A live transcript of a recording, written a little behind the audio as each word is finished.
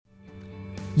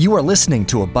You are listening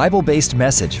to a Bible-based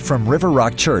message from River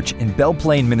Rock Church in Belle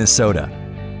Plaine, Minnesota.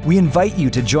 We invite you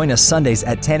to join us Sundays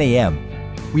at 10 a.m.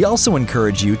 We also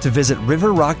encourage you to visit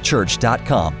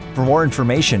riverrockchurch.com for more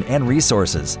information and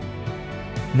resources.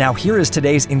 Now here is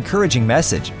today's encouraging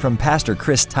message from Pastor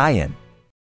Chris Tyen.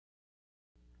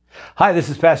 Hi, this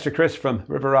is Pastor Chris from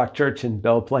River Rock Church in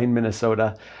Belle Plaine,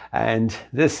 Minnesota, and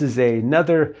this is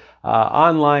another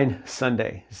online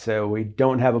Sunday. So we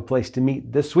don't have a place to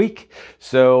meet this week,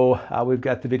 so we've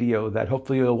got the video that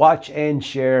hopefully you'll watch and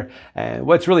share. And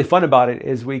what's really fun about it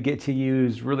is we get to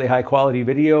use really high quality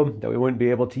video that we wouldn't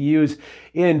be able to use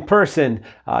in person.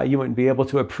 You wouldn't be able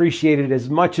to appreciate it as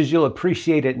much as you'll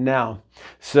appreciate it now.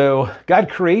 So God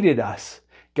created us.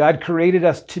 God created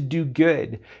us to do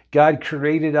good. God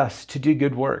created us to do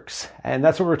good works. And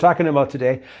that's what we're talking about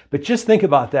today. But just think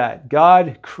about that.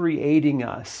 God creating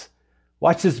us.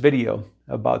 Watch this video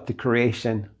about the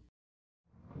creation.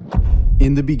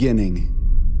 In the beginning,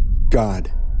 God.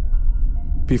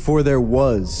 Before there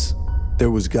was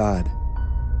God.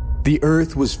 The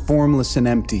earth was formless and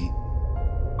empty.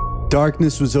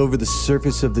 Darkness was over the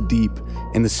surface of the deep,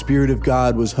 and the Spirit of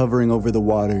God was hovering over the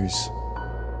waters.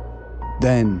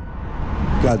 Then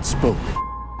God spoke.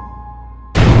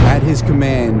 At his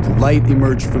command, light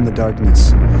emerged from the darkness.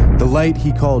 The light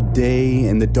he called day,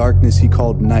 and the darkness he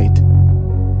called night.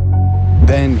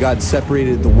 Then God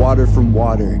separated the water from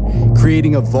water,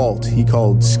 creating a vault he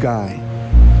called sky.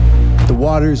 The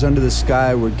waters under the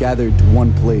sky were gathered to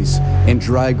one place, and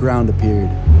dry ground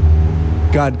appeared.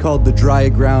 God called the dry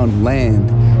ground land,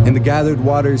 and the gathered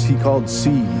waters he called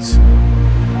seas.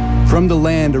 From the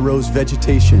land arose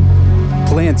vegetation,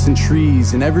 plants and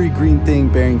trees, and every green thing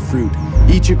bearing fruit,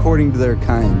 each according to their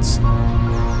kinds.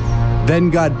 Then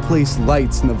God placed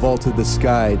lights in the vault of the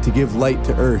sky to give light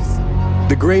to earth,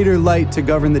 the greater light to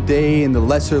govern the day and the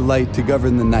lesser light to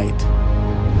govern the night.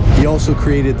 He also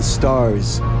created the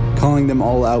stars, calling them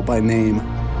all out by name.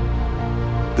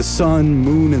 The sun,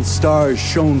 moon, and stars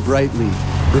shone brightly,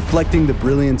 reflecting the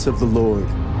brilliance of the Lord.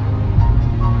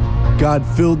 God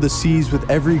filled the seas with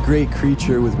every great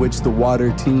creature with which the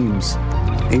water teems,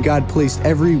 and God placed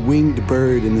every winged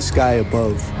bird in the sky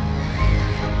above.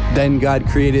 Then God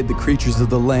created the creatures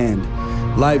of the land,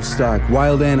 livestock,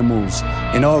 wild animals,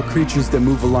 and all creatures that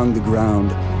move along the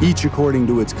ground, each according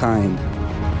to its kind.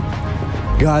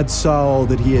 God saw all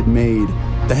that he had made,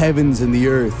 the heavens and the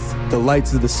earth, the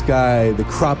lights of the sky, the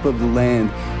crop of the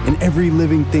land, and every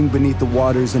living thing beneath the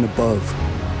waters and above.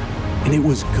 And it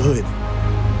was good.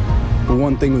 But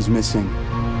one thing was missing: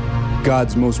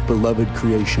 God's most beloved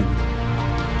creation.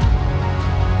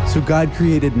 So God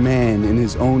created man in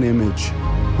his own image,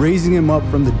 raising him up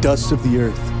from the dust of the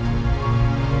earth.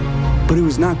 But it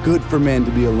was not good for man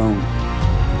to be alone.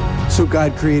 So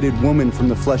God created woman from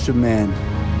the flesh of man.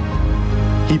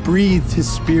 He breathed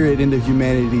his spirit into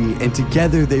humanity, and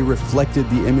together they reflected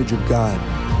the image of God.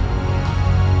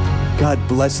 God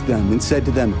blessed them and said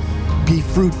to them, "Be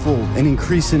fruitful and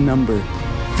increase in number.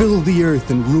 Fill the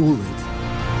earth and rule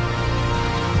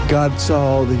it." God saw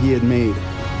all that he had made,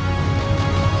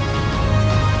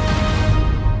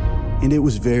 and it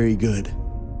was very good.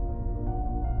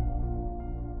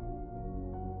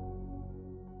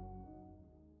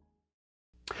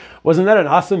 Wasn't that an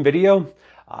awesome video?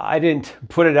 I didn't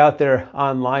put it out there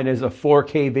online as a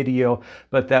 4K video,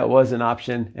 but that was an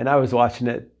option, and I was watching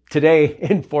it today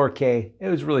in 4K. It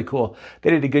was really cool. They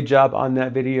did a good job on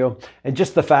that video. And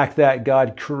just the fact that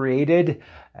God created,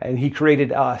 and he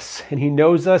created us, and he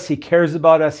knows us, he cares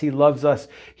about us, he loves us,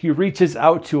 he reaches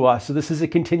out to us. So this is a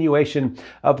continuation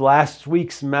of last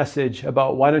week's message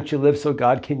about why don't you live so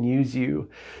God can use you.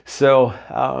 So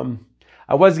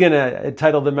I was going to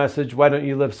title the message, "Why Don't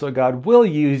You Live So God Will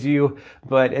Use You?"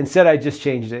 But instead I just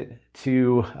changed it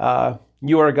to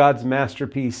 "You are God's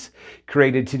masterpiece,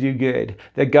 created to do good."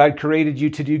 That God created you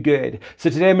to do good. So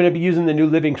today I'm going to be using the New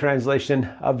Living Translation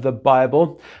of the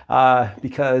Bible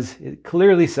because it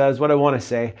clearly says what I want to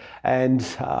say. And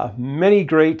many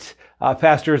great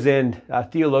pastors and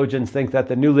theologians think that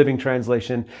the New Living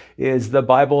Translation is the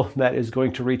Bible that is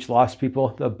going to reach lost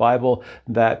people, the Bible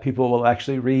that people will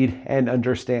actually read and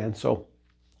understand. So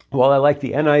while I like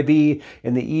the NIV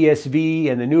and the ESV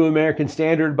and the New American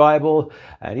Standard Bible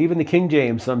and even the King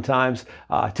James sometimes,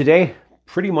 today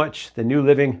pretty much the New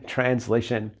Living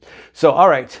Translation. So, all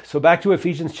right, so back to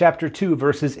Ephesians chapter 2,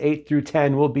 verses 8 through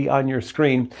 10 will be on your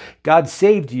screen. God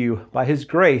saved you by his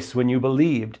grace when you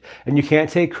believed, and you can't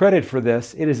take credit for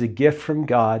this. It is a gift from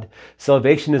God.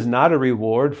 Salvation is not a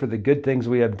reward for the good things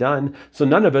we have done, so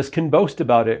none of us can boast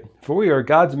about it. For we are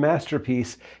God's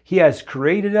masterpiece. He has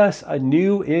created us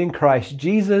anew in Christ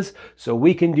Jesus so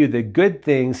we can do the good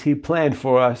things he planned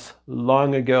for us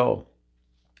long ago.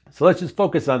 So let's just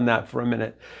focus on that for a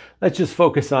minute. Let's just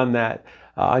focus on that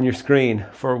on your screen.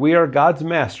 For we are God's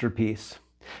masterpiece.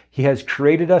 He has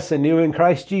created us anew in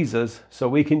Christ Jesus so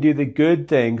we can do the good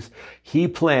things he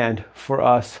planned for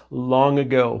us long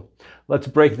ago. Let's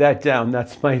break that down.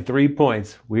 That's my 3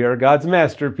 points. We are God's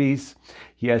masterpiece.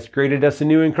 He has created us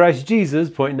anew in Christ Jesus,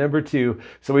 point number 2,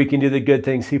 so we can do the good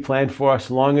things he planned for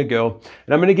us long ago.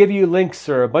 And I'm going to give you links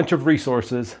or a bunch of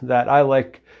resources that I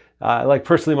like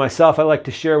personally myself, I like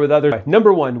to share with others.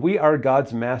 Number 1, we are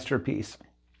God's masterpiece.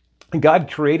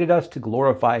 God created us to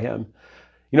glorify him.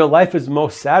 You know, life is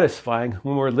most satisfying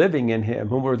when we're living in him,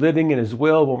 when we're living in his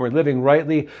will, when we're living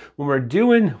rightly, when we're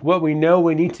doing what we know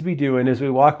we need to be doing as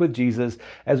we walk with Jesus,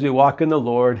 as we walk in the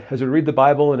Lord, as we read the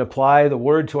Bible and apply the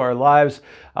word to our lives,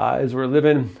 as we're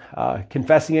living,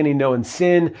 confessing any known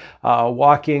sin,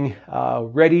 walking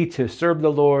ready to serve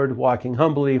the Lord, walking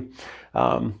humbly.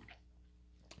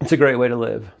 It's a great way to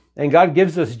live. And God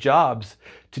gives us jobs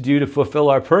to fulfill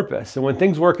our purpose. And when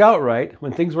things work out right,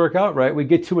 we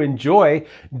get to enjoy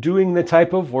doing the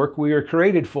type of work we are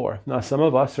created for. Now,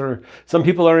 some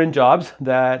people are in jobs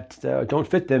that don't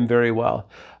fit them very well.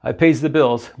 It pays the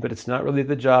bills, but it's not really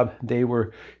the job they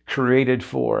were created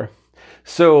for.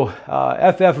 So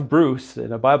F.F. Bruce,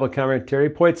 in a Bible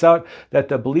commentary, points out that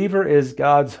the believer is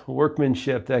God's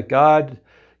workmanship, that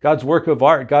God's work of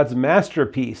art, God's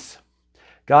masterpiece.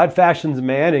 God fashions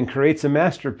man and creates a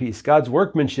masterpiece. God's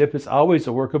workmanship is always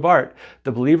a work of art.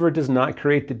 The believer does not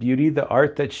create the beauty, the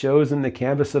art that shows in the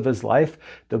canvas of his life.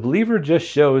 The believer just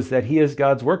shows that he is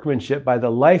God's workmanship by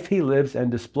the life he lives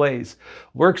and displays.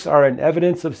 Works are an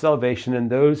evidence of salvation, and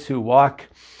those who walk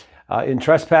in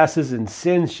trespasses and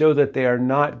sins show that they are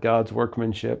not God's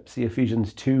workmanship. See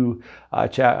Ephesians 2,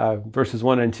 verses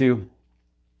 1 and 2.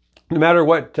 No matter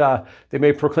what they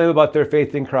may proclaim about their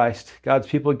faith in Christ, God's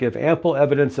people give ample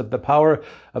evidence of the power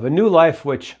of a new life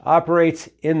which operates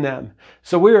in them.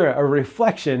 So we're a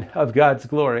reflection of God's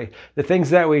glory. The things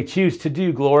that we choose to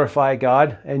do glorify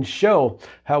God and show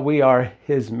how we are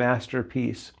his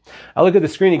masterpiece. I look at the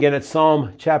screen again at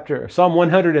Psalm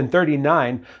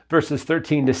 139, verses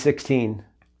 13 to 16.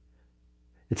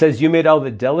 It says, "You made all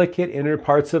the delicate inner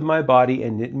parts of my body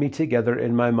and knit me together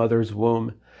in my mother's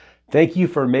womb. Thank you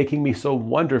for making me so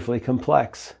wonderfully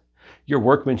complex. Your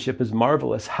workmanship is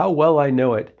marvelous. How well I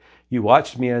know it. You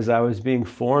watched me as I was being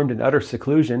formed in utter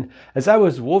seclusion. As I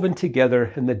was woven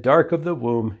together in the dark of the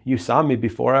womb, you saw me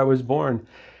before I was born.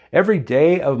 Every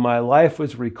day of my life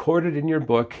was recorded in your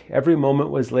book. Every moment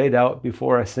was laid out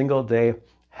before a single day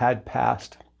had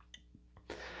passed."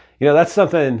 You know, that's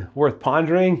something worth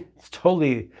pondering. It's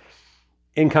totally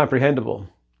incomprehensible.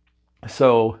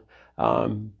 So,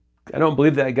 I don't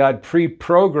believe that God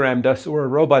pre-programmed us or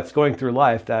robots going through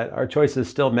life, that our choices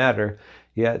still matter,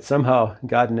 yet somehow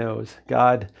God knows.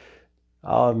 God,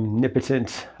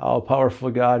 omnipotent, all-powerful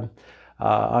God,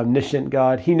 omniscient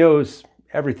God, he knows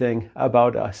everything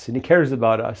about us, and he cares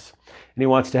about us, and he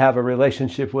wants to have a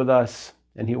relationship with us,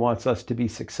 and he wants us to be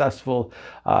successful,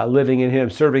 living in him,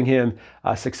 serving him,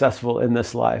 successful in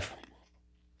this life.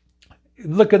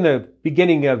 Look in the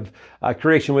beginning of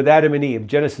creation with Adam and Eve,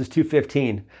 Genesis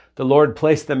 2:15. The Lord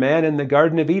placed the man in the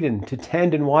Garden of Eden to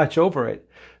tend and watch over it.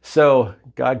 So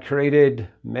God created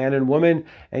man and woman,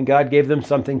 and God gave them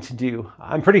something to do.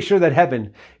 I'm pretty sure that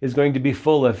heaven is going to be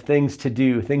full of things to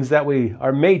do, things that we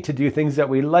are made to do, things that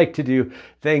we like to do,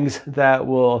 things that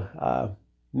will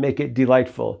make it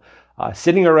delightful.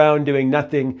 Sitting around doing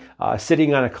nothing,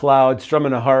 sitting on a cloud,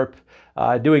 strumming a harp,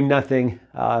 doing nothing,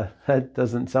 that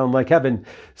doesn't sound like heaven.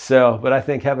 But I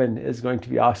think heaven is going to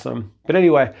be awesome. But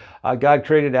anyway, God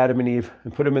created Adam and Eve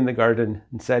and put them in the garden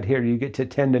and said, here, you get to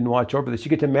tend and watch over this. You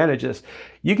get to manage this.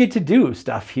 You get to do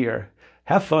stuff here.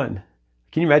 Have fun.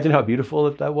 Can you imagine how beautiful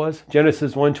that was?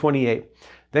 Genesis 1:28.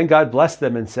 Then God blessed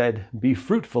them and said, be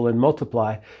fruitful and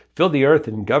multiply, fill the earth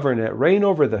and govern it, reign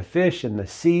over the fish and the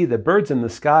sea, the birds in the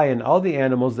sky, and all the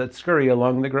animals that scurry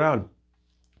along the ground.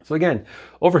 So again,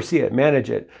 oversee it, manage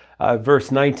it.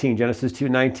 Verse 19, Genesis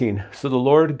 2:19. So the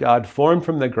Lord God formed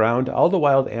from the ground all the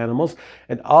wild animals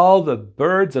and all the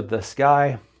birds of the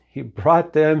sky. He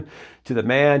brought them to the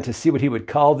man to see what he would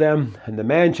call them, and the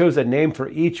man chose a name for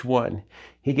each one.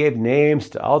 He gave names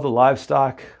to all the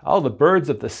livestock, all the birds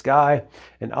of the sky,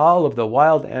 and all of the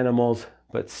wild animals,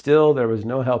 but still there was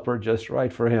no helper just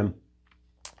right for him.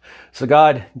 So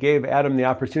God gave Adam the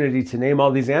opportunity to name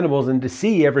all these animals and to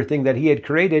see everything that he had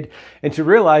created and to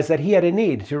realize that he had a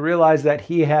need,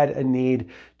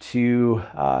 to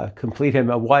complete him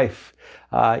a wife,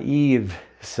 Eve.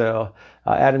 So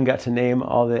Adam got to name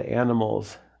all the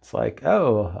animals. It's like,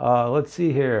 let's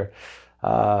see here.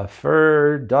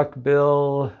 Fur,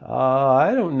 duckbill,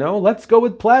 I don't know. Let's go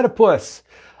with platypus.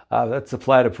 That's a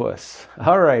platypus.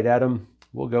 All right, Adam,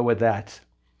 we'll go with that.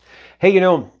 Hey,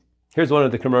 here's one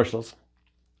of the commercials,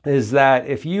 is that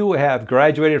if you have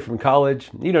graduated from college,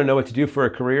 you don't know what to do for a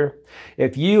career.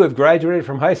 If you have graduated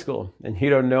from high school and you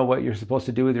don't know what you're supposed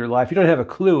to do with your life, you don't have a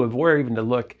clue of where even to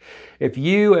look. If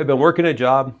you have been working a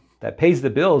job that pays the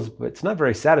bills, but it's not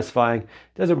very satisfying,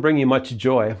 doesn't bring you much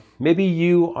joy. Maybe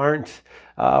you aren't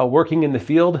working in the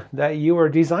field that you are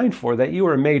designed for, that you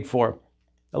are made for.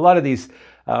 A lot of these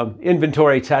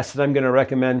inventory tests that I'm going to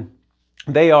recommend,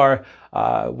 they are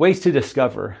ways to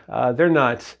discover. They're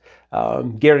not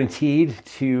guaranteed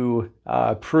to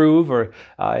prove, or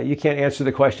you can't answer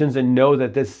the questions and know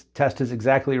that this test is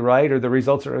exactly right or the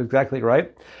results are exactly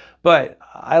right. But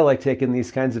I like taking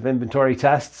these kinds of inventory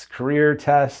tests, career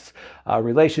tests,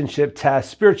 relationship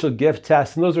tests, spiritual gift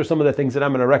tests, and those are some of the things that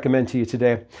I'm going to recommend to you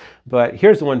today. But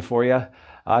here's one for you.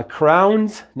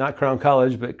 Crown's, not Crown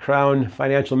College, but Crown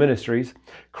Financial Ministries,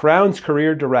 Crown's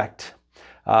Career Direct.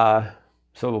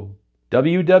 So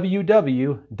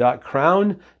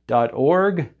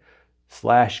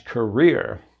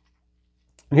www.crown.org/career.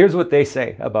 And here's what they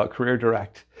say about Career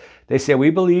Direct. They say, we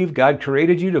believe God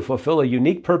created you to fulfill a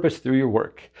unique purpose through your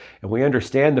work, and we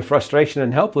understand the frustration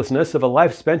and helplessness of a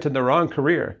life spent in the wrong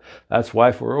career. That's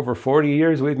why for over 40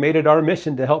 years, we've made it our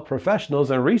mission to help professionals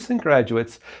and recent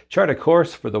graduates chart a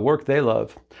course for the work they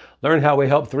love. Learn how we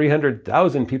help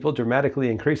 300,000 people dramatically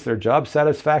increase their job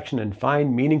satisfaction and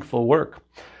find meaningful work.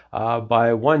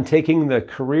 By taking the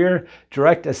Career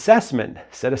Direct assessment.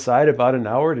 Set aside about an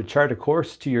hour to chart a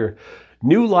course to your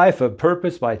new life of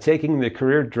purpose by taking the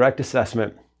Career Direct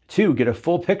assessment. 2, get a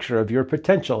full picture of your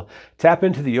potential. Tap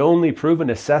into the only proven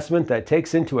assessment that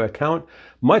takes into account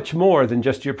much more than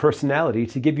just your personality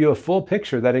to give you a full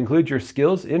picture that includes your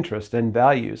skills, interests, and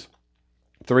values.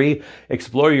 3,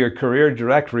 explore your Career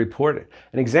Direct report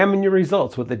and examine your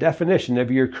results with the definition of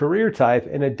your career type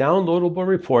in a downloadable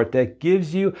report that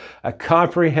gives you a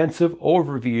comprehensive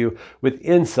overview with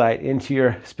insight into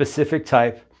your specific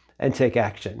type, and take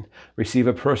action. Receive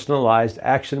a personalized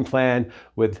action plan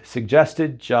with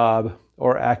suggested job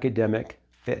or academic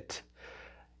fit.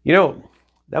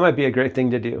 That might be a great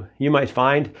thing to do. You might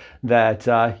find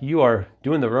that you are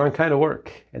doing the wrong kind of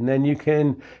work, and then you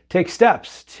can take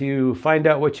steps to find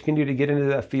out what you can do to get into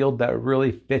that field that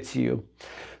really fits you.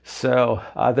 So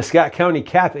the Scott County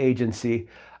CAP agency,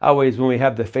 always when we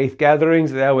have the faith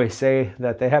gatherings, they always say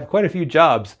that they have quite a few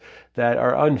jobs that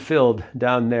are unfilled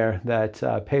down there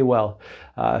that pay well.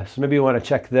 So maybe you want to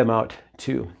check them out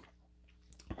too.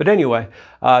 But anyway,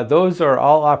 those are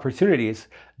all opportunities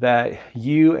that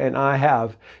you and I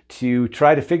have to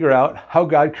try to figure out how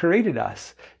God created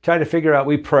us. Try to figure out,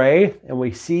 we pray and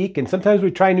we seek, and sometimes we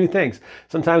try new things.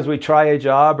 Sometimes we try a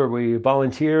job or we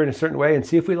volunteer in a certain way and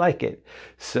see if we like it.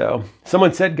 So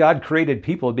someone said God created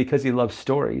people because he loves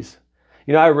stories.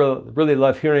 I really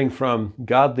love hearing from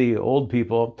godly old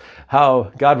people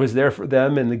how God was there for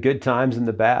them in the good times and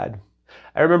the bad.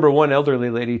 I remember one elderly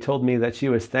lady told me that she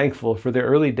was thankful for the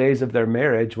early days of their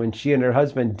marriage when she and her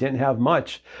husband didn't have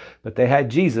much, but they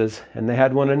had Jesus and they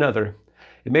had one another.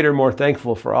 It made her more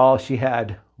thankful for all she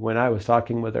had when I was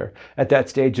talking with her at that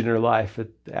stage in her life.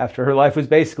 After her life was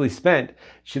basically spent,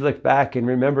 she looked back and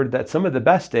remembered that some of the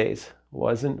best days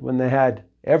wasn't when they had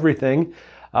everything,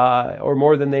 or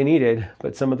more than they needed,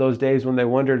 but some of those days when they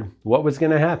wondered what was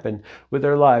going to happen with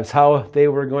their lives, how they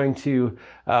were going to,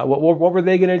 what were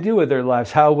they going to do with their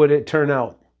lives, how would it turn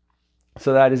out?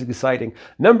 So that is exciting.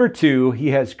 Number 2, he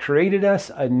has created us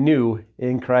anew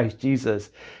in Christ Jesus.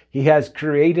 He has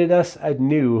created us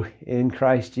anew in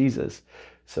Christ Jesus.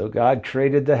 So God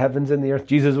created the heavens and the earth.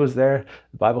 Jesus was there.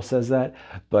 The Bible says that.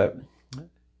 But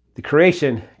the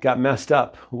creation got messed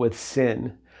up with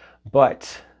sin.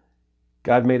 But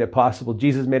God made it possible.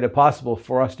 Jesus made it possible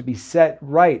for us to be set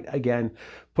right again,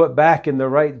 put back in the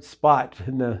right spot,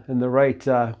 in the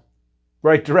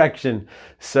right direction,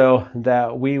 so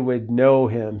that we would know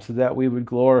him, so that we would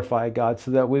glorify God,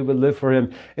 so that we would live for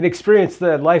him and experience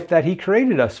the life that he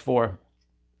created us for.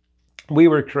 We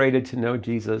were created to know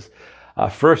Jesus.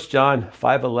 1 John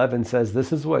 5:11 says,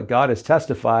 "This is what God has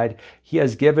testified. He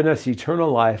has given us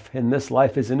eternal life, and this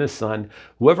life is in his Son.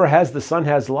 Whoever has the Son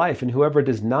has life, and whoever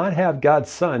does not have God's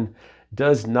Son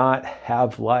does not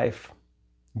have life."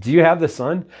 Do you have the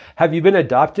Son? Have you been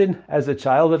adopted as a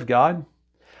child of God?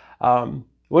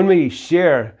 When we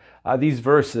share these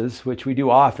verses, which we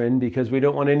do often because we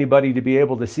don't want anybody to be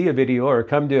able to see a video or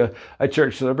come to a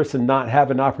church service and not have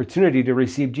an opportunity to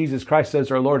receive Jesus Christ as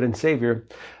our Lord and Savior.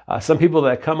 Some people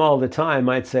that come all the time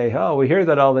might say, "Oh, we hear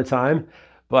that all the time."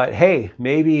 But hey,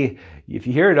 maybe if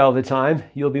you hear it all the time,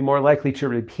 you'll be more likely to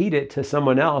repeat it to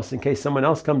someone else in case someone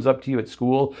else comes up to you at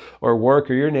school or work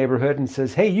or your neighborhood and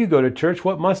says, "Hey, you go to church.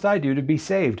 What must I do to be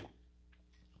saved?"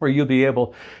 Where you'll be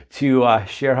able to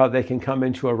share how they can come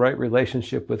into a right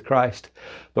relationship with Christ.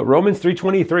 But Romans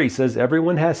 3:23 says,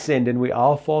 "Everyone has sinned and we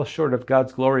all fall short of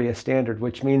God's glorious standard,"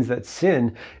 which means that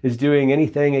sin is doing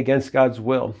anything against God's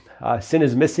will. Sin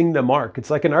is missing the mark.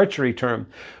 It's like an archery term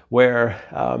where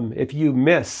if you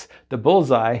miss the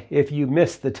bullseye, if you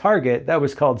miss the target, that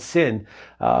was called sin.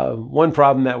 One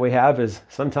problem that we have is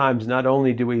sometimes not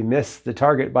only do we miss the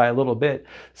target by a little bit,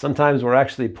 sometimes we're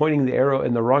actually pointing the arrow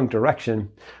in the wrong direction.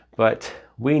 But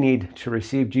we need to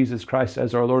receive Jesus Christ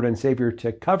as our Lord and Savior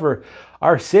to cover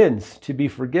our sins, to be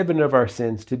forgiven of our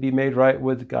sins, to be made right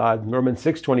with God. Romans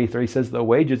 6:23 says, "The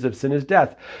wages of sin is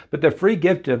death, but the free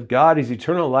gift of God is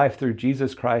eternal life through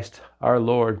Jesus Christ our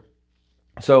Lord."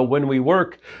 So when we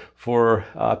work for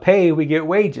pay, we get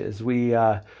wages. We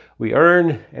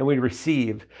earn and we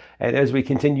receive. And as we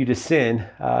continue to sin,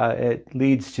 it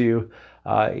leads to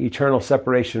eternal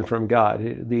separation from God.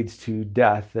 It leads to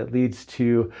death. It leads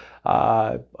to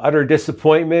utter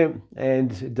disappointment,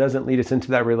 and it doesn't lead us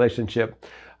into that relationship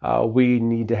we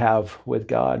need to have with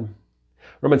God.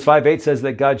 Romans 5:8 says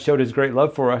that God showed his great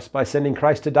love for us by sending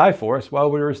Christ to die for us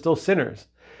while we were still sinners.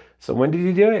 So when did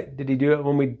he do it? Did he do it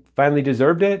when we finally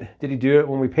deserved it? Did he do it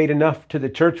when we paid enough to the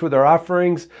church with our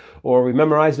offerings, or we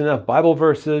memorized enough Bible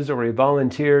verses, or we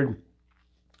volunteered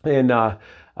in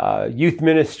youth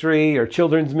ministry or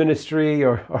children's ministry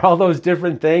or all those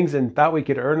different things and thought we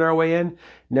could earn our way in?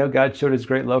 No, God showed his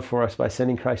great love for us by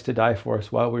sending Christ to die for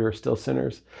us while we were still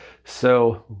sinners.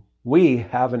 So we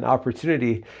have an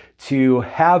opportunity to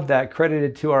have that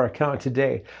credited to our account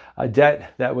today, a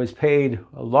debt that was paid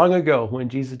long ago when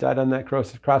Jesus died on that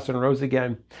cross and rose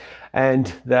again,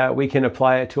 and that we can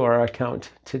apply it to our account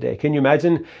today. Can you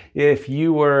imagine if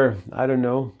you were, I don't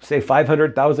know, say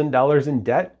 $500,000 in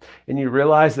debt, and you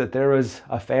realize that there was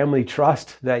a family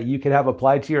trust that you could have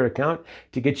applied to your account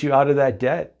to get you out of that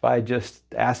debt by just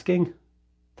asking?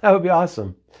 That would be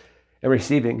awesome. And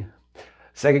receiving.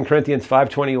 2 Corinthians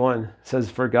 5:21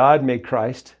 says, "For God made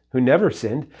Christ, who never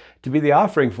sinned, to be the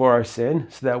offering for our sin,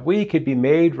 so that we could be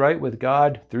made right with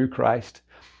God through Christ."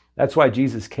 That's why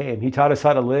Jesus came. He taught us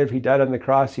how to live. He died on the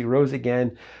cross. He rose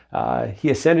again. He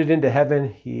ascended into heaven.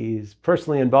 He's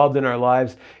personally involved in our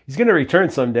lives. He's going to return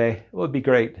someday. It would be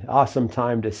great. Awesome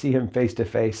time to see him face to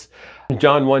face.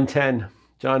 John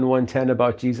 1:10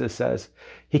 about Jesus says,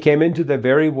 "He came into the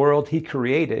very world he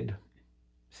created."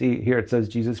 See, here it says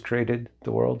Jesus created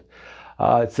the world.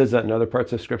 It says that in other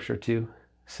parts of Scripture too.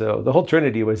 So the whole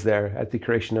Trinity was there at the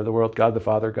creation of the world. God the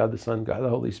Father, God the Son, God the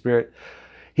Holy Spirit.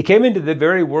 He came into the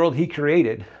very world he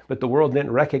created, but the world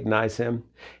didn't recognize him.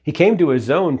 He came to his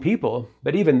own people,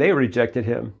 but even they rejected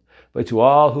him. But to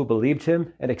all who believed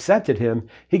him and accepted him,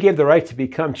 he gave the right to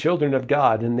become children of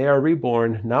God, and they are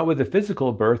reborn, not with a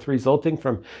physical birth resulting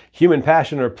from human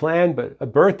passion or plan, but a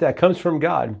birth that comes from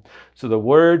God. So the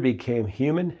Word became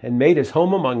human and made his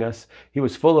home among us. He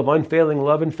was full of unfailing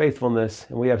love and faithfulness,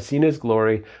 and we have seen his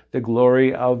glory, the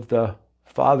glory of the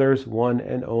Father's one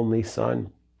and only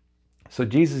Son. So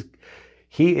Jesus,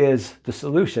 he is the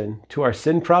solution to our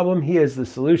sin problem. He is the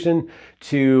solution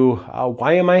to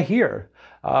why am I here?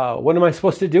 What am I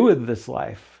supposed to do with this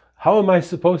life? How am I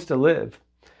supposed to live?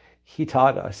 He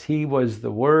taught us. He was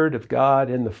the Word of God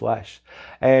in the flesh.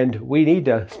 And we need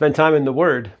to spend time in the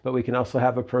Word, but we can also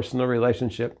have a personal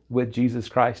relationship with Jesus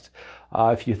Christ.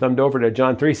 If you thumbed over to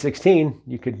John 3:16,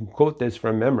 you could quote this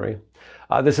from memory.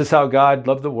 This is how God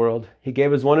loved the world. He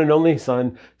gave his one and only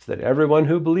Son so that everyone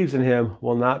who believes in him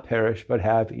will not perish but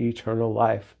have eternal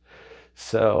life.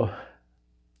 So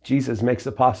Jesus makes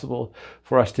it possible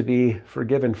for us to be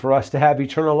forgiven, for us to have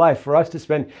eternal life, for us to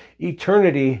spend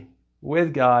eternity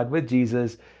with God, with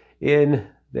Jesus, in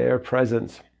their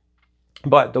presence.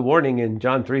 But the warning in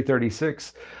John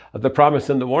 3:36, the promise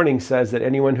in the warning says that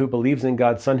anyone who believes in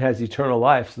God's Son has eternal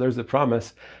life. So there's the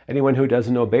promise. Anyone who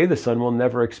doesn't obey the Son will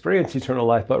never experience eternal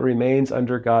life, but remains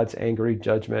under God's angry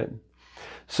judgment.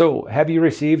 So have you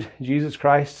received Jesus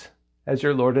Christ as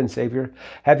your Lord and Savior?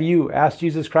 Have you asked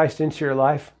Jesus Christ into your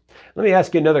life? Let me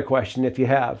ask you another question if you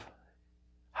have.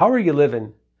 How are you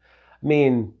living? I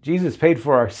mean, Jesus paid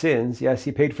for our sins. Yes,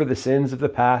 he paid for the sins of the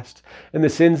past and the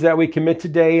sins that we commit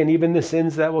today and even the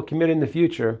sins that we'll commit in the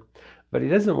future. But he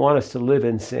doesn't want us to live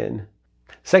in sin.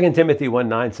 2 Timothy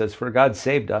 1:9 says, "For God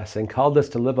saved us and called us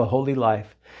to live a holy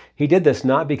life. He did this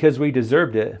not because we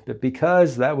deserved it, but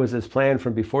because that was his plan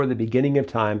from before the beginning of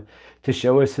time to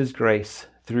show us his grace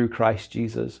through Christ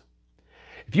Jesus."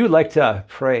 If you would like to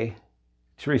pray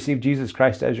to receive Jesus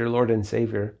Christ as your Lord and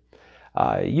Savior,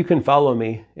 you can follow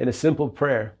me in a simple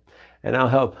prayer, and I'll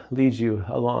help lead you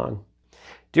along.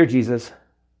 Dear Jesus,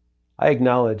 I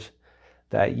acknowledge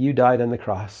that you died on the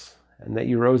cross and that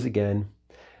you rose again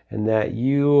and that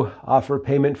you offer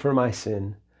payment for my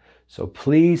sin. So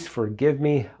please forgive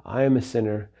me. I am a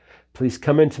sinner. Please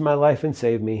come into my life and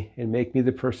save me and make me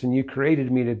the person you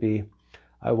created me to be.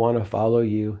 I want to follow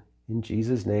you. In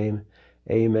Jesus' name,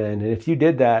 amen. And if you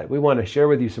did that, we want to share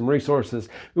with you some resources.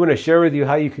 We want to share with you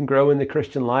how you can grow in the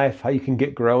Christian life, how you can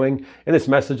get growing. In this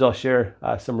message, I'll share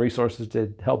some resources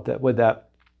to help with that.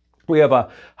 We have a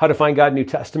How to Find God New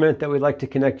Testament that we'd like to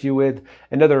connect you with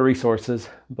and other resources.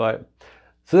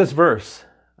 So this verse,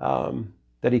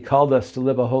 that he called us to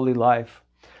live a holy life.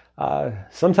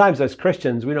 Sometimes as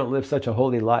Christians, we don't live such a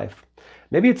holy life.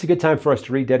 Maybe it's a good time for us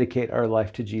to rededicate our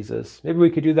life to Jesus. Maybe we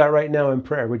could do that right now in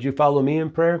prayer. Would you follow me in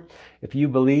prayer? If you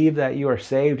believe that you are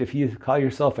saved, if you call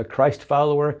yourself a Christ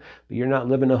follower, but you're not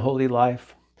living a holy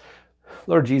life.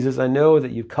 Lord Jesus, I know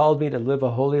that you've called me to live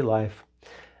a holy life,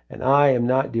 and I am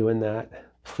not doing that.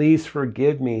 Please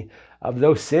forgive me of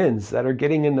those sins that are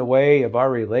getting in the way of our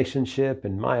relationship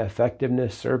and my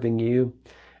effectiveness serving you,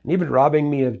 and even robbing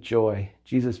me of joy.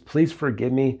 Jesus, please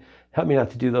forgive me. Help me not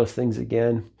to do those things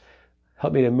again.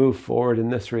 Help me to move forward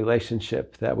in this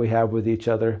relationship that we have with each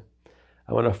other.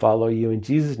 I want to follow you. In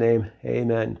Jesus' name,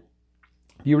 amen.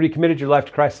 If you already committed your life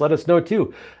to Christ, let us know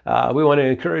too. We want to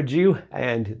encourage you,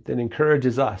 and that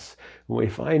encourages us when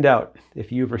we find out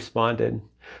if you've responded.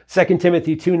 2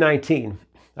 Timothy 2:19.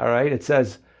 All right, it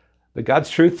says, "But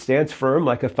God's truth stands firm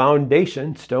like a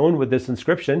foundation stone with this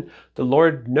inscription: The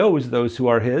Lord knows those who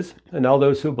are his, and all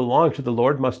those who belong to the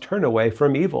Lord must turn away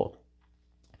from evil."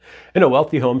 In a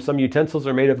wealthy home, some utensils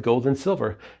are made of gold and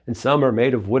silver, and some are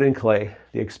made of wood and clay.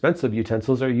 The expensive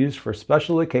utensils are used for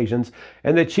special occasions,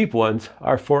 and the cheap ones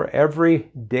are for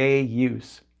everyday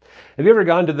use. Have you ever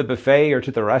gone to the buffet or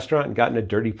to the restaurant and gotten a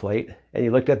dirty plate, and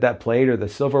you looked at that plate or the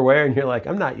silverware and you're like,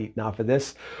 I'm not eating off of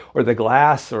this, or the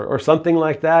glass or something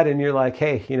like that, and you're like,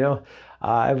 hey,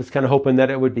 I was kind of hoping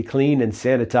that it would be clean and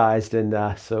sanitized,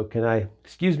 and so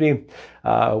excuse me,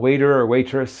 waiter or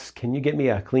waitress, can you get me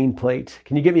a clean plate?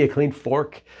 Can you get me a clean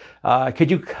fork? Could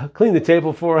you clean the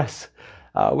table for us?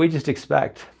 We just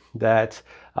expect that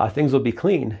things will be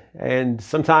clean, and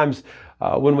sometimes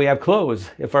when we have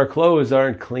clothes, if our clothes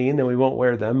aren't clean, then we won't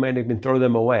wear them, might even throw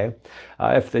them away.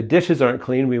 If the dishes aren't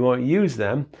clean, we won't use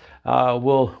them.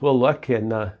 We'll look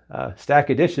in a stack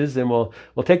of dishes, and we'll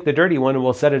take the dirty one and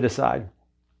we'll set it aside.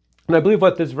 And I believe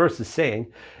what this verse is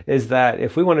saying is that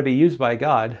if we want to be used by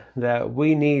God, that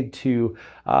we need to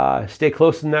stay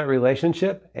close in that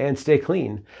relationship and stay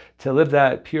clean, to live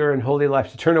that pure and holy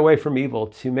life, to turn away from evil,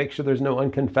 to make sure there's no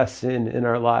unconfessed sin in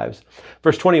our lives.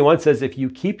 Verse 21 says, "If you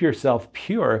keep yourself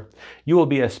pure, you will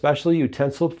be a special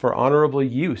utensil for honorable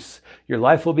use. Your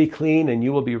life will be clean, and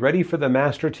you will be ready for the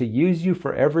Master to use you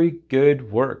for every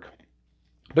good work."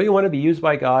 Don't you want to be used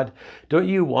by God? Don't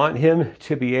you want him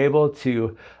to be able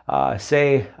to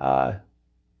say,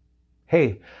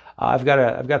 hey, I've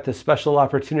got this special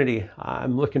opportunity.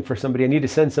 I'm looking for somebody. I need to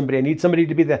send somebody. I need somebody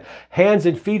to be the hands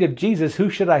and feet of Jesus. Who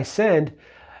should I send?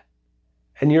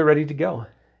 And you're ready to go.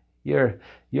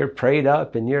 You're prayed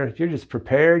up, and you're just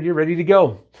prepared. You're ready to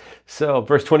go. So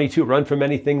verse 22, "Run from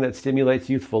anything that stimulates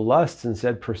youthful lusts.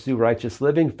 Instead, pursue righteous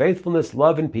living, faithfulness,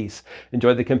 love, and peace.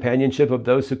 Enjoy the companionship of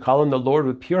those who call on the Lord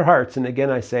with pure hearts." And again,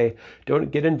 I say,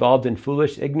 don't get involved in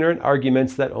foolish, ignorant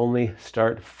arguments that only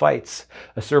start fights.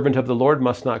 "A servant of the Lord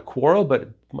must not quarrel, but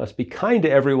must be kind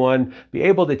to everyone, be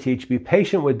able to teach, be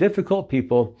patient with difficult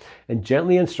people, and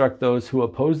gently instruct those who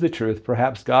oppose the truth.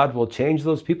 Perhaps God will change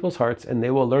those people's hearts, and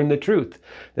they will learn the truth.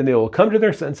 Then they will come to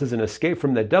their senses and escape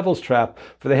from the devil's trap,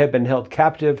 for they have been held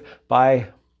captive by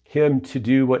him to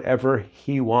do whatever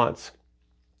he wants."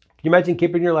 Can you imagine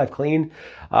keeping your life clean,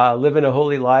 living a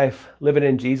holy life, living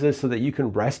in Jesus, so that you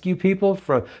can rescue people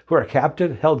who are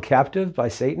held captive by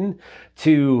Satan,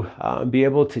 to be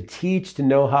able to teach, to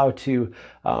know how to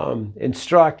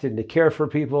instruct and to care for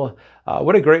people?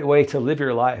 What a great way to live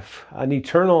your life. An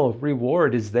eternal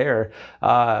reward is there.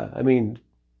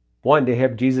 one, to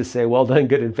have Jesus say, well done,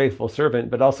 good and faithful servant,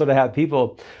 but also to have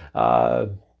people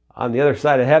on the other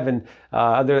side of heaven,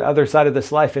 other side of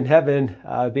this life in heaven,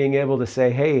 being able to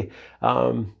say, hey,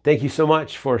 thank you so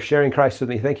much for sharing Christ with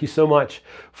me. Thank you so much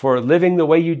for living the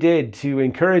way you did to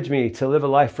encourage me to live a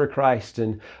life for Christ.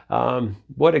 And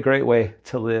what a great way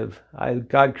to live.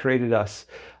 God created us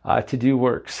to do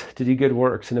works, to do good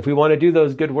works. And if we want to do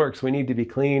those good works, we need to be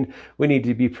clean. We need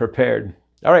to be prepared.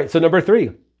 All right, so number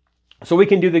 3. So we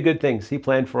can do the good things He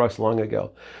planned for us long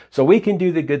ago. So we can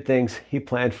do the good things He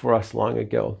planned for us long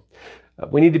ago.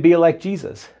 We need to be like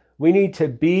Jesus. We need to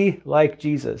be like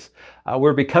Jesus.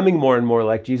 We're becoming more and more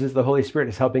like Jesus. The Holy Spirit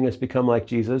is helping us become like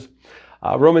Jesus.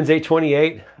 Romans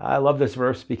 8:28, I love this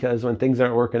verse because when things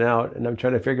aren't working out and I'm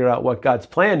trying to figure out what God's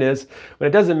plan is, when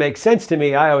it doesn't make sense to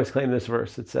me, I always claim this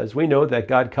verse. It says, we know that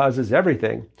God causes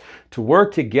everything to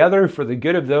work together for the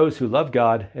good of those who love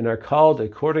God and are called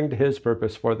according to His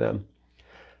purpose for them.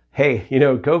 Hey,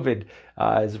 COVID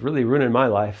is really ruining my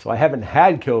life. So I haven't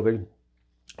had COVID,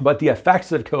 but the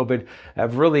effects of COVID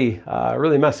have really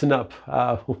messing up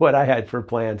what I had for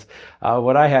plans,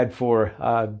 what I had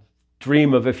for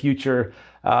dream of a future.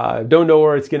 Don't know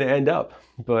where it's going to end up,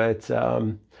 but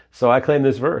so I claim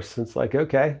this verse. It's like,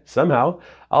 okay, somehow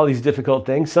all these difficult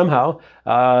things, somehow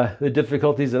the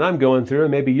difficulties that I'm going through,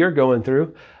 and maybe you're going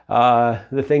through,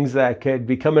 the things that could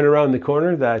be coming around the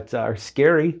corner that are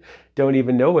scary, don't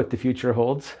even know what the future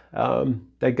holds,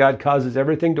 that God causes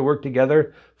everything to work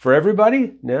together for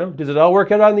everybody? No. Does it all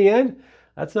work out on the end?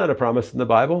 That's not a promise in the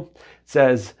Bible. It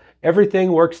says,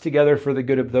 everything works together for the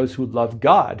good of those who love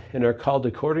God and are called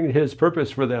according to His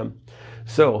purpose for them.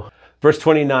 So, verse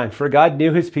 29, for God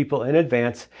knew His people in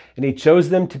advance, and He chose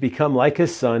them to become like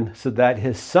His Son, so that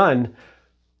His Son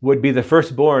would be the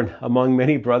firstborn among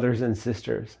many brothers and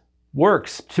sisters.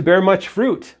 Works to bear much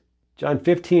fruit. John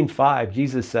 15:5,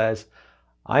 Jesus says,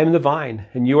 I am the vine,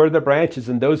 and you are the branches,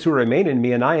 and those who remain in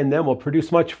me, and I in them will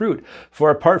produce much fruit. For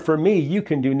apart from me, you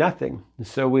can do nothing. And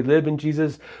so we live in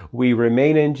Jesus, we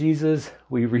remain in Jesus,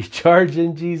 we recharge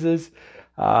in Jesus.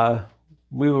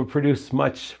 We will produce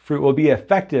much fruit. We'll be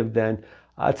effective then.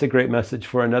 That's a great message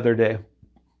for another day.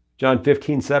 John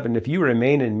 15:7, if you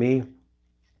remain in me,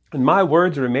 and my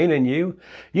words remain in you,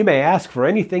 you may ask for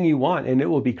anything you want, and it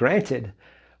will be granted.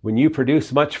 When you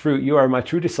produce much fruit, you are my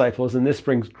true disciples, and this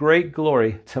brings great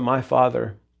glory to my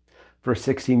Father. Verse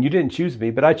 16, you didn't choose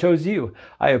me, but I chose you.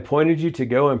 I appointed you to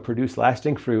go and produce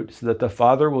lasting fruit, so that the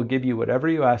Father will give you whatever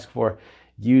you ask for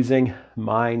using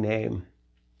my name.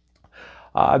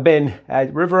 I've been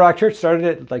at River Rock Church, started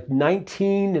it like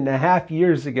 19 and a half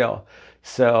years ago.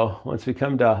 So once we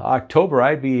come to October,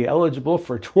 I'd be eligible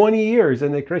for 20 years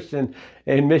in the Christian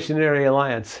and Missionary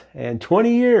Alliance, and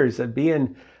 20 years of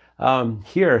being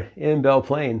here in Belle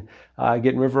Plaine,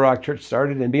 getting River Rock Church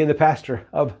started and being the pastor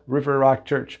of River Rock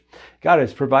Church. God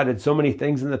has provided so many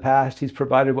things in the past. He's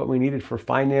provided what we needed for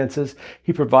finances.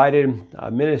 He provided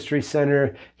a ministry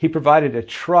center. He provided a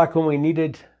truck when we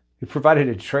needed. He provided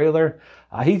a trailer.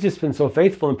 He's just been so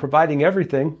faithful in providing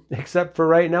everything except for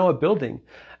right now a building.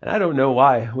 And I don't know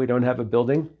why we don't have a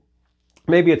building.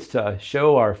 Maybe it's to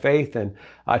show our faith and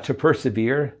to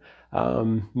persevere.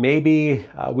 Maybe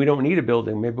we don't need a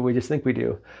building. Maybe we just think we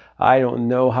do. I don't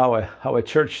know how a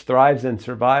church thrives and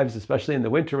survives, especially in the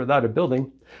winter, without a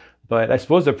building. But I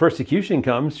suppose if persecution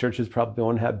comes, churches probably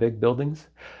won't have big buildings.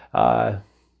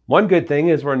 One good thing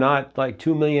is we're not like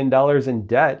 $2 million in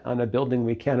debt on a building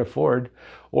we can't afford,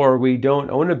 or we don't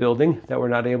own a building that we're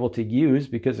not able to use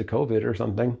because of COVID or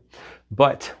something.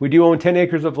 But we do own 10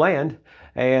 acres of land,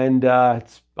 and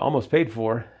it's almost paid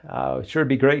for. It sure would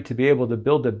be great to be able to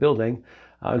build a building.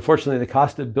 Unfortunately, the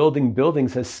cost of building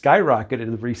buildings has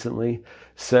skyrocketed recently.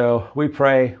 So we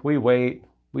pray, we wait,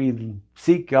 we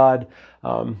seek God.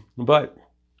 But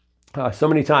so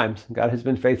many times, God has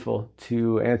been faithful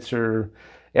to answer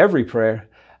every prayer.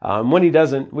 When He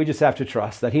doesn't, we just have to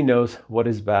trust that He knows what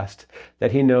is best,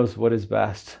 that He knows what is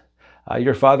best.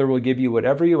 Your Father will give you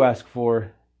whatever you ask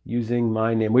for using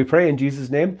my name. We pray in Jesus'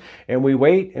 name, and we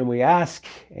wait, and we ask,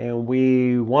 and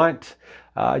we want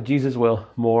Jesus' will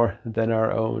more than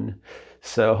our own.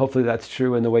 So hopefully that's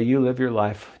true in the way you live your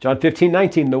life. John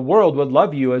 15:19, the world would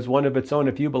love you as one of its own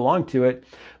if you belong to it,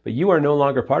 but you are no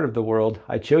longer part of the world.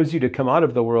 I chose you to come out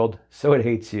of the world, so it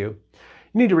hates you.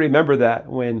 You need to remember that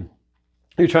when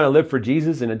you're trying to live for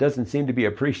Jesus and it doesn't seem to be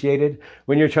appreciated,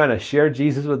 when you're trying to share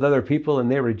Jesus with other people and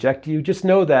they reject you, just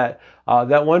know that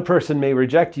that one person may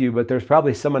reject you, but there's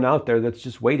probably someone out there that's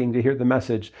just waiting to hear the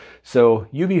message. So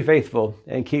you be faithful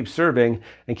and keep serving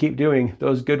and keep doing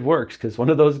those good works, because one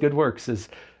of those good works is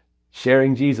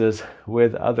sharing Jesus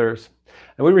with others.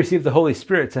 And we receive the Holy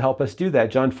Spirit to help us do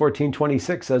that. John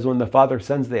 14:26 says, when the Father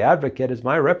sends the advocate as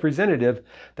my representative,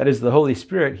 that is the Holy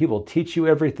Spirit, he will teach you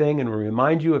everything and will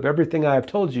remind you of everything I have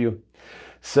told you.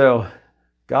 So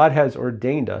God has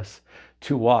ordained us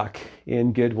to walk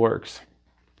in good works.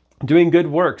 Doing good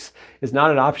works is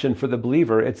not an option for the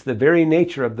believer. It's the very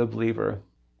nature of the believer.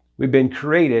 We've been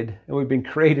created, and we've been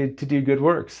created to do good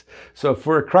works. So if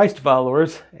we're Christ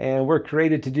followers and we're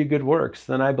created to do good works,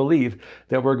 then I believe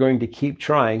that we're going to keep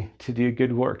trying to do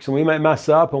good works. And we might mess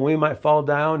up and we might fall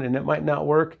down and it might not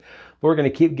work. But we're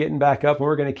going to keep getting back up and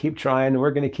we're going to keep trying and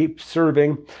we're going to keep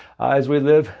serving as we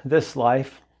live this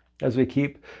life, as we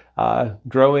keep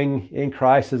growing in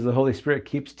Christ, as the Holy Spirit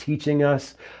keeps teaching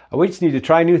us. We just need to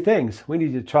try new things. We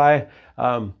need to try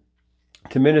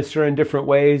to minister in different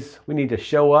ways. We need to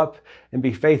show up and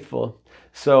be faithful.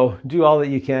 So do all that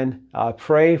you can.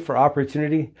 Pray for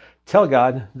opportunity. Tell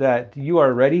God that you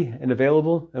are ready and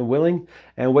available and willing,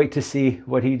 and wait to see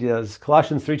what he does.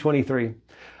 Colossians 3:23.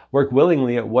 Work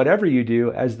willingly at whatever you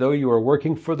do as though you are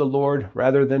working for the Lord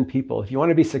rather than people. If you want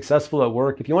to be successful at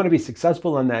work, if you want to be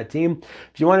successful on that team,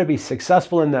 if you want to be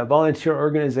successful in that volunteer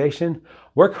organization,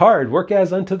 work hard, work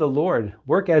as unto the Lord,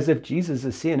 work as if Jesus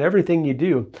is seeing everything you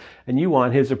do and you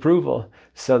want his approval.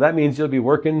 So that means you'll be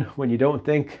working when you don't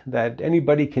think that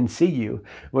anybody can see you,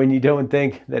 when you don't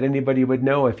think that anybody would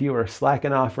know if you are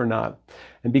slacking off or not.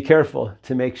 And be careful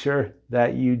to make sure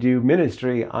that you do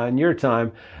ministry on your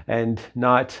time and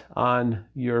not on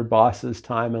your boss's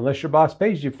time, unless your boss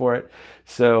pays you for it.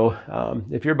 So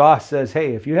if your boss says,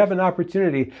 hey, if you have an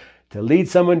opportunity to lead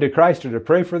someone to Christ or to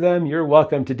pray for them, you're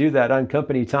welcome to do that on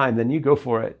company time, then you go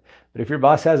for it. But if your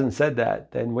boss hasn't said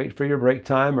that, then wait for your break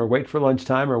time or wait for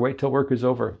lunchtime or wait till work is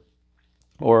over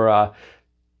or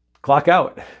clock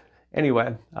out.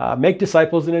 Anyway, make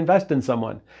disciples and invest in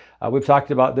someone. We've talked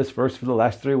about this verse for the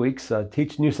last 3 weeks. Matthew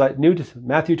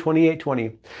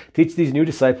 28:20. Teach these new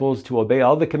disciples to obey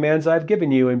all the commands I've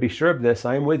given you, and be sure of this,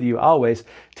 I am with you always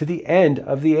to the end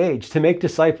of the age. To make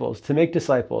disciples.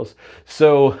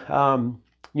 So,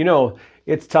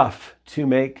 it's tough to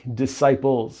make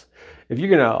disciples. If you're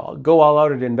going to go all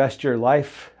out and invest your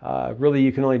life, really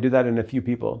you can only do that in a few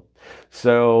people.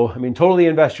 So, totally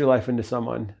invest your life into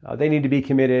someone. They need to be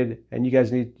committed, and you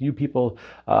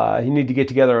need to get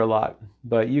together a lot.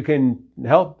 But you can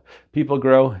help people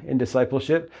grow in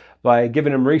discipleship by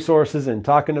giving them resources and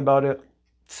talking about it.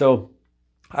 So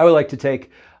I would like to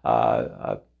take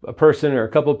a person or a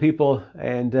couple of people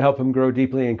and to help them grow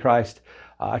deeply in Christ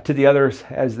to the others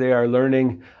as they are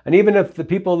learning. And even if the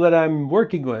people that I'm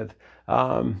working with,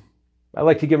 I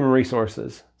like to give them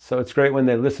resources. So it's great when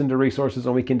they listen to resources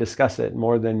and we can discuss it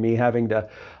more than me having to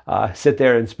sit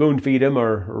there and spoon feed them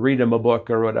or read them a book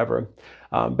or whatever.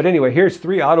 But anyway, here's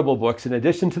 3 Audible books in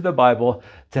addition to the Bible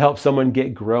to help someone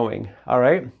get growing. All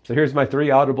right. So here's my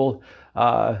 3 Audible.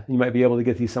 You might be able to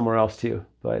get these somewhere else too,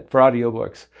 but for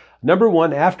audiobooks. Number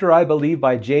 1, After I Believe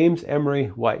by James Emery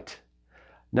White.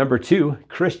 Number 2,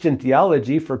 Christian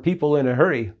Theology for People in a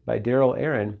Hurry by Daryl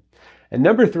Aaron. And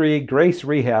number 3, Grace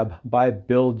Rehab by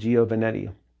Bill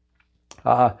Giovanetti.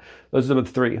 Those are the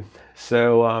 3.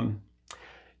 So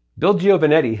Bill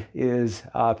Giovanetti is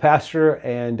a pastor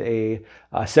and a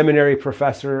seminary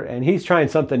professor, and he's trying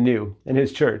something new in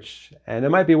his church, and it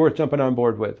might be worth jumping on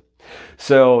board with.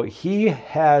 So he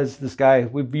has this guy,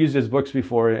 we've used his books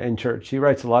before in church. He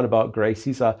writes a lot about grace.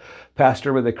 He's a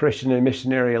pastor with the Christian and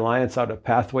Missionary Alliance out of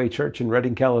Pathway Church in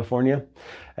Redding, California.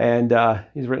 And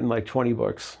he's written like 20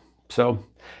 books. So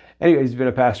anyway, he's been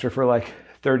a pastor for like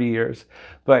 30 years.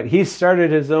 But he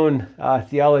started his own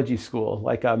theology school,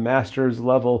 like a master's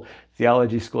level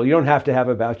theology school. You don't have to have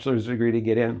a bachelor's degree to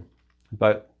get in.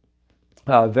 But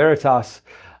Veritas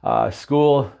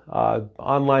School,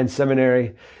 online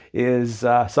seminary, is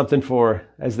something for,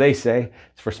 as they say,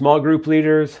 it's for small group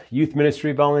leaders, youth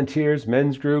ministry volunteers,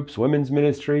 men's groups, women's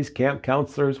ministries, camp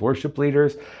counselors, worship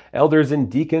leaders, elders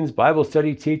and deacons, Bible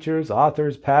study teachers,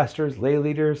 authors, pastors, lay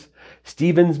leaders,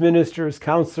 Stevens ministers,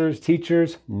 counselors,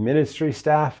 teachers, ministry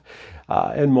staff,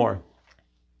 and more.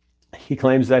 He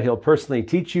claims that he'll personally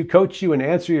teach you, coach you, and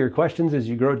answer your questions as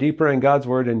you grow deeper in God's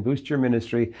Word and boost your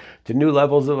ministry to new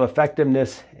levels of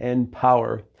effectiveness and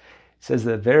power. It says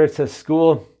that Veritas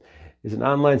School is an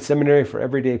online seminary for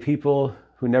everyday people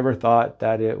who never thought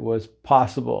that it was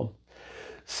possible.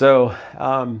 So,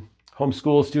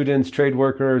 homeschool students, trade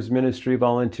workers, ministry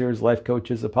volunteers, life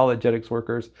coaches, apologetics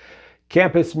workers,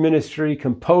 campus ministry,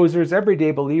 composers,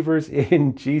 everyday believers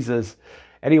in Jesus,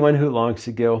 anyone who longs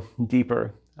to go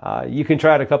deeper. You can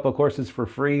try out a couple of courses for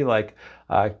free, like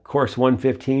Course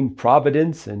 115,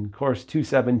 Providence, and Course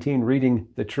 217, Reading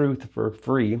the Truth, for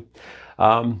free.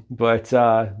 But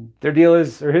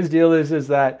his deal is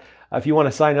that if you want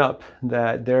to sign up,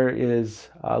 that there is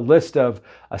a list of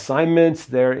assignments,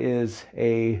 there is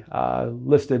a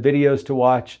list of videos to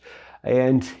watch,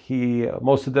 and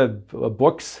most of the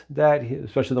books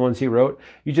especially the ones he wrote,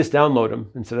 you just download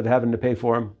them instead of having to pay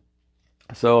for them.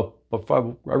 So if I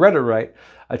read it right,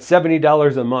 it's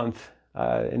 $70 a month.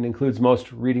 And includes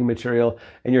most reading material,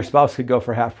 and your spouse could go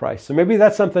for half price. So maybe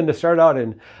that's something to start out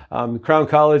in. Crown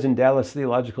College and Dallas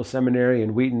Theological Seminary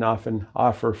and Wheaton often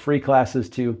offer free classes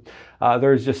too.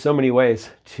 There's just so many ways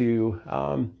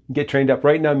to get trained up.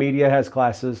 Right Now Media has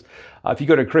classes. If you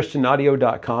go to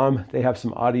christianaudio.com, they have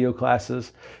some audio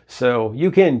classes. So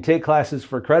you can take classes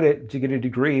for credit to get a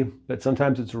degree, but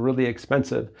sometimes it's really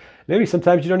expensive. Maybe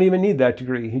sometimes you don't even need that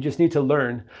degree. You just need to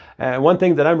learn. And one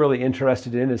thing that I'm really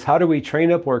interested in is how do we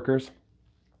train up workers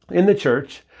in the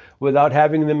church without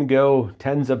having them go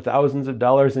tens of thousands of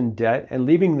dollars in debt and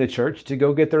leaving the church to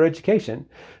go get their education.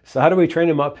 So how do we train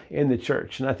them up in the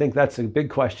church? And I think that's a big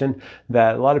question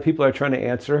that a lot of people are trying to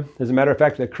answer. As a matter of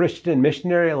fact, the Christian and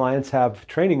Missionary Alliance have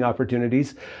training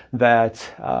opportunities that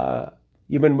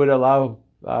even would allow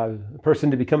a person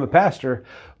to become a pastor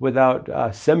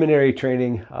without seminary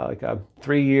training, like a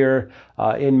 3-year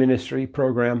in ministry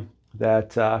program.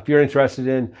 That if you're interested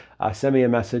in, send me a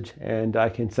message and I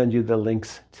can send you the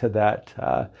links to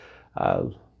that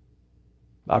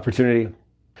opportunity.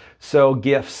 So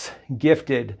gifts,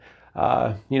 gifted.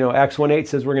 Acts 1:8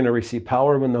 says we're going to receive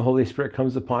power when the Holy Spirit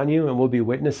comes upon you, and we'll be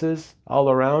witnesses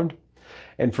all around.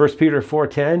 And 1 Peter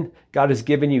 4:10, God has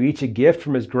given you each a gift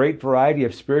from his great variety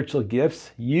of spiritual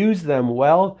gifts. Use them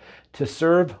well to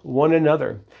serve one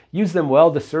another. Use them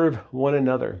well to serve one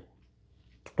another.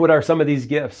 What are some of these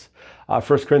gifts? 1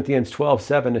 Corinthians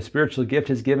 12:7, a spiritual gift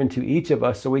is given to each of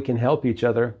us so we can help each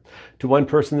other. To one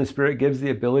person, the Spirit gives the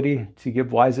ability to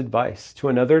give wise advice. To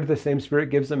another, the same Spirit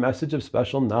gives a message of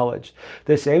special knowledge.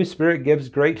 The same Spirit gives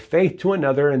great faith to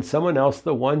another, and someone else,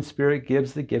 the one Spirit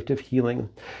gives the gift of healing.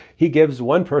 He gives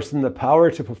one person the power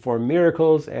to perform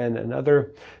miracles and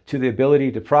another to the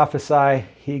ability to prophesy.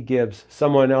 He gives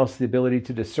someone else the ability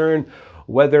to discern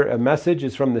whether a message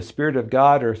is from the Spirit of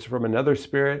God or from another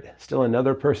spirit. Still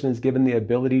another person is given the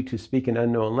ability to speak in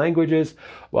unknown languages,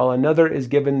 while another is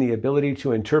given the ability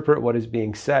to interpret what is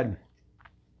being said.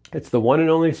 It's the one and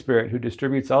only Spirit who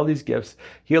distributes all these gifts.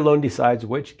 He alone decides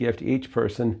which gift each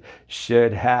person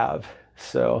should have.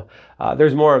 So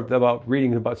there's more about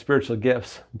reading about spiritual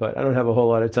gifts, but I don't have a whole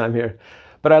lot of time here.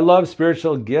 But I love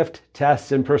spiritual gift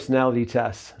tests and personality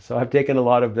tests. So I've taken a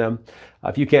lot of them.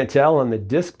 If you can't tell on the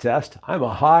DISC test, I'm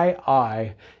a high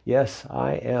I. Yes,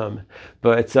 I am.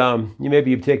 But maybe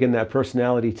you've taken that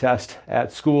personality test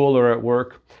at school or at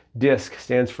work. DISC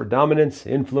stands for dominance,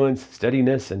 influence,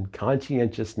 steadiness, and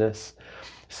conscientiousness.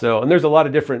 And there's a lot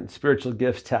of different spiritual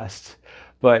gifts tests.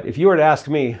 But if you were to ask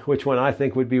me which one I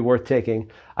think would be worth taking,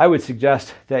 I would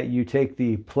suggest that you take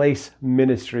the Place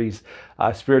Ministries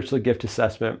spiritual gift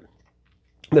assessment.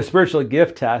 The spiritual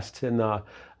gift test and a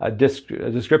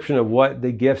description of what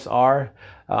the gifts are.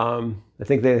 I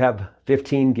think they have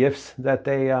 15 gifts that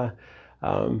they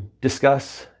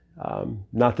discuss,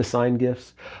 not the sign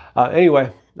gifts.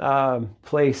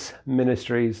 Place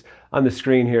Ministries on the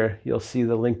screen here. You'll see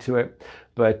the link to it.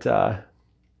 But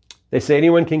they say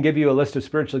anyone can give you a list of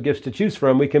spiritual gifts to choose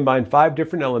from. We combine 5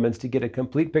 different elements to get a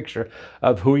complete picture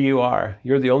of who you are.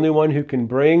 You're the only one who can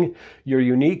bring your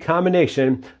unique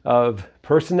combination of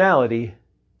personality,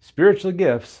 spiritual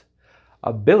gifts,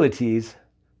 abilities,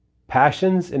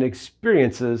 passions, and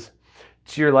experiences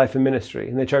to your life and ministry.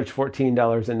 And they charge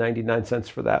 $14.99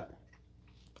 for that.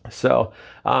 So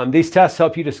these tests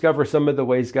help you discover some of the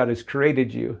ways God has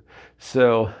created you.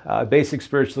 So basic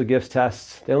spiritual gifts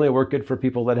tests, they only work good for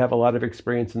people that have a lot of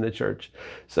experience in the church.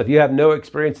 So if you have no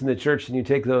experience in the church and you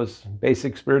take those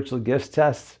basic spiritual gifts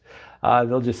tests,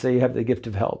 they'll just say you have the gift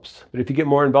of helps. But if you get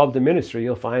more involved in ministry,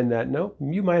 you'll find that, no,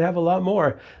 you might have a lot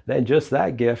more than just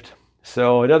that gift.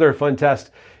 So another fun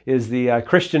test is the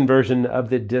Christian version of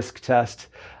the DISC test,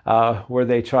 where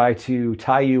they try to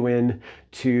tie you in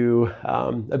to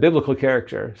a biblical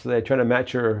character. So they try to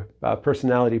match your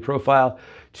personality profile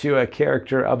to a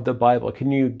character of the Bible. Can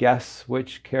you guess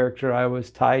which character I was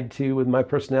tied to with my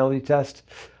personality test?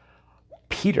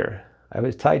 Peter. I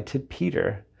was tied to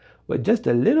Peter with just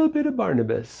a little bit of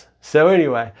Barnabas. So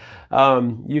anyway,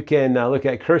 you can look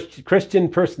at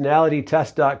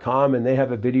ChristianPersonalityTest.com, and they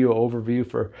have a video overview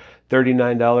for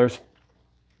 $39.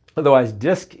 Otherwise,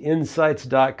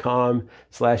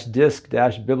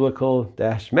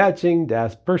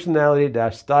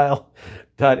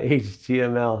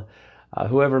 discinsights.com/disc-biblical-matching-personality-style.html.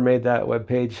 Whoever made that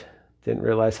webpage didn't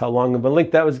realize how long of a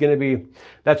link that was going to be.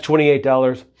 That's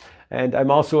 $28. And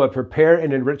I'm also a prepare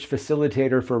and enrich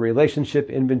facilitator for relationship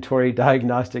inventory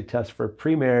diagnostic tests for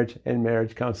pre-marriage and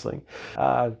marriage counseling.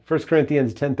 1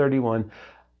 Corinthians 10:31.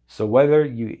 So whether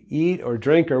you eat or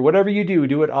drink or whatever you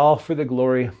do it all for the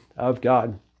glory of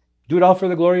God. Do it all for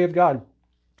the glory of God.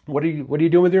 What are you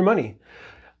doing with your money?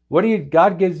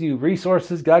 God gives you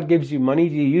resources. God gives you money.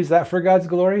 Do you use that for God's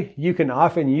glory? You can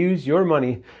often use your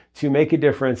money to make a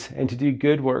difference and to do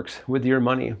good works with your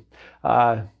money.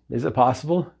 Is it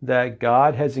possible that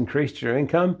God has increased your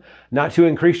income, not to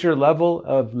increase your level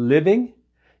of living,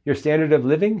 your standard of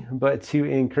living, but to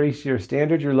increase your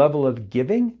standard, your level of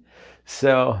giving?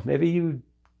 So maybe you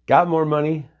got more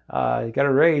money, you got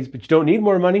a raise, but you don't need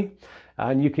more money.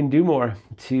 And you can do more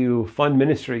to fund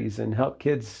ministries and help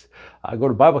kids go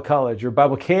to Bible college or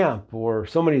Bible camp or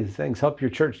so many things. Help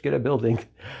your church get a building.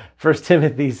 1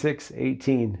 Timothy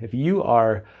 6:18. If you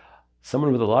are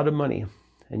someone with a lot of money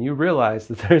and you realize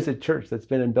that there's a church that's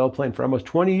been in Belle Plaine for almost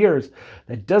 20 years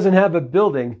that doesn't have a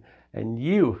building and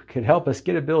you could help us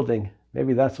get a building,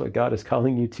 maybe that's what God is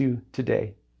calling you to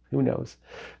today. Who knows?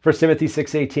 1 Timothy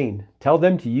 6:18. Tell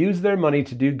them to use their money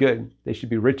to do good. They should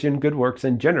be rich in good works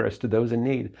and generous to those in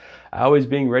need, always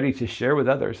being ready to share with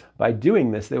others. By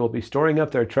doing this, they will be storing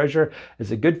up their treasure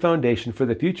as a good foundation for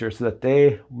the future so that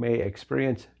they may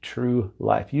experience true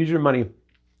life. Use your money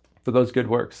for those good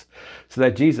works so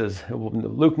that Jesus,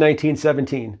 Luke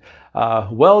 19:17,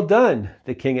 well done,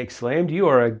 the king exclaimed. You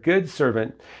are a good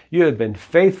servant. You have been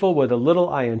faithful with a little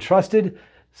I entrusted.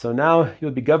 So now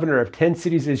you'll be governor of 10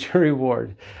 cities as your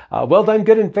reward. Well done,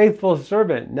 good and faithful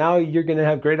servant. Now you're going to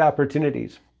have great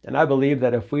opportunities. And I believe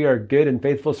that if we are good and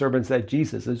faithful servants, that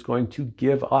Jesus is going to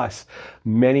give us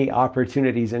many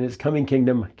opportunities in his coming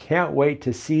kingdom. Can't wait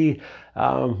to see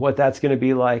what that's going to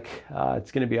be like.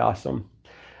 It's going to be awesome.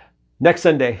 Next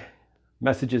Sunday,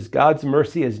 message is God's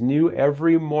mercy is new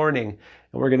every morning.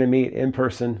 And we're going to meet in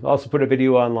person. I'll also put a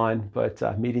video online, but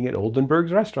meeting at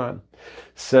Oldenburg's restaurant.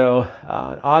 So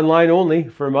online only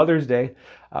for Mother's Day.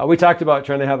 We talked about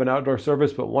trying to have an outdoor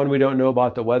service, but one, we don't know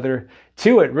about the weather.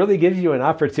 Two, it really gives you an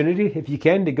opportunity, if you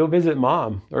can, to go visit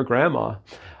mom or grandma.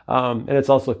 And it's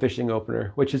also a fishing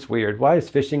opener, which is weird. Why is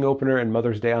fishing opener and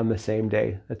Mother's Day on the same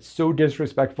day? That's so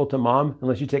disrespectful to mom,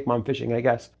 unless you take mom fishing, I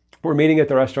guess. We're meeting at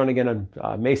the restaurant again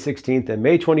on May 16th and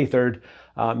May 23rd,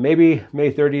 maybe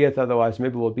May 30th. Otherwise,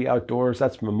 maybe we'll be outdoors.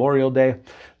 That's Memorial Day.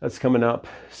 That's coming up.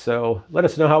 So let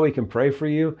us know how we can pray for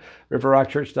you.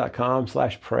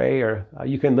 riverrockchurch.com/pray, or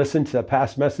you can listen to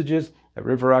past messages at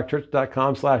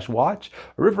riverrockchurch.com/watch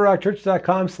or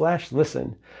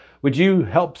riverrockchurch.com/listen. Would you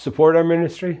help support our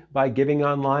ministry by giving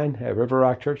online at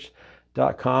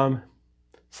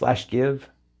riverrockchurch.com/give?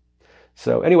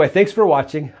 So anyway, thanks for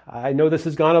watching. I know this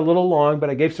has gone a little long, but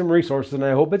I gave some resources and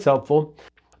I hope it's helpful.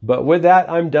 But with that,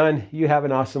 I'm done. You have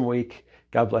an awesome week.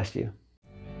 God bless you.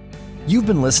 You've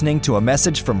been listening to a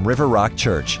message from River Rock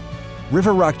Church.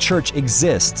 River Rock Church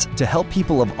exists to help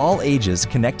people of all ages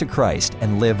connect to Christ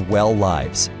and live well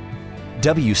lives.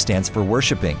 W stands for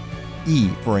worshiping, E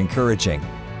for encouraging,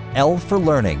 L for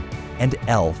learning, and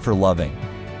L for loving.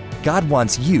 God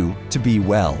wants you to be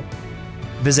well.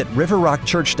 Visit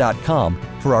riverrockchurch.com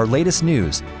for our latest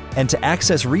news and to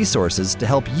access resources to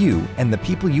help you and the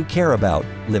people you care about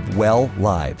live well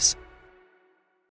lives.